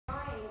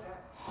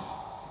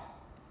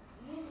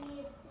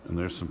And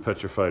there's some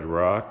petrified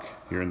rock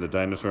here in the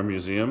Dinosaur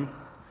Museum.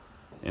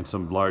 And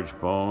some large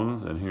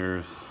bones. And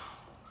here's...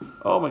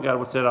 Oh my God,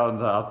 what's that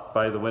out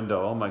by the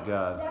window? Oh my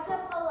God. That's a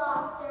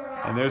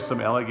velociraptor. And there's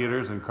some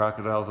alligators and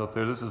crocodiles out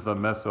there. This is the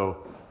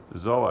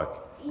Mesozoic.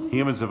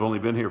 Humans have only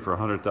been here for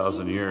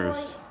 100,000 years.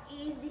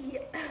 Easy.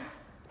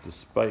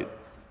 Despite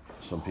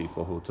some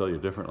people who will tell you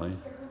differently.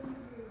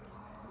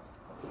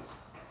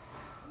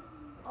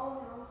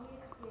 Oh no, he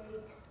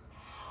escaped.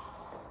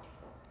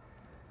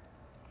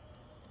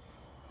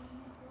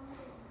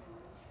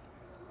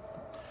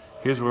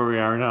 Here's where we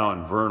are now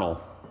in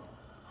Vernal.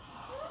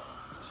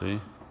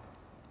 See?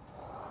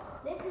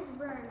 This is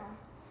vernal.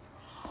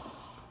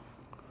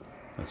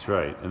 That's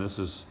right. And this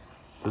is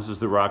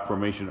the rock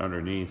formation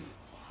underneath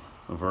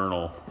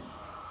Vernal.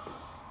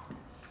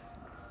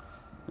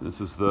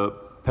 This is the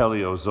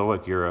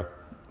Paleozoic era,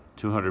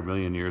 200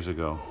 million years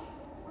ago.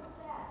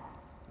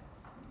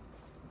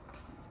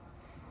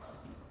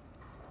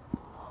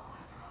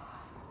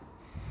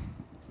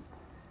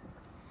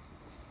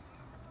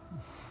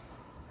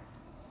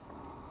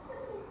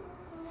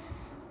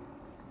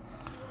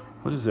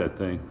 What is that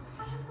thing?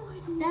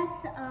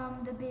 That's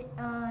the big.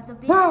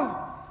 Whoa!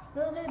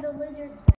 Those are the lizards.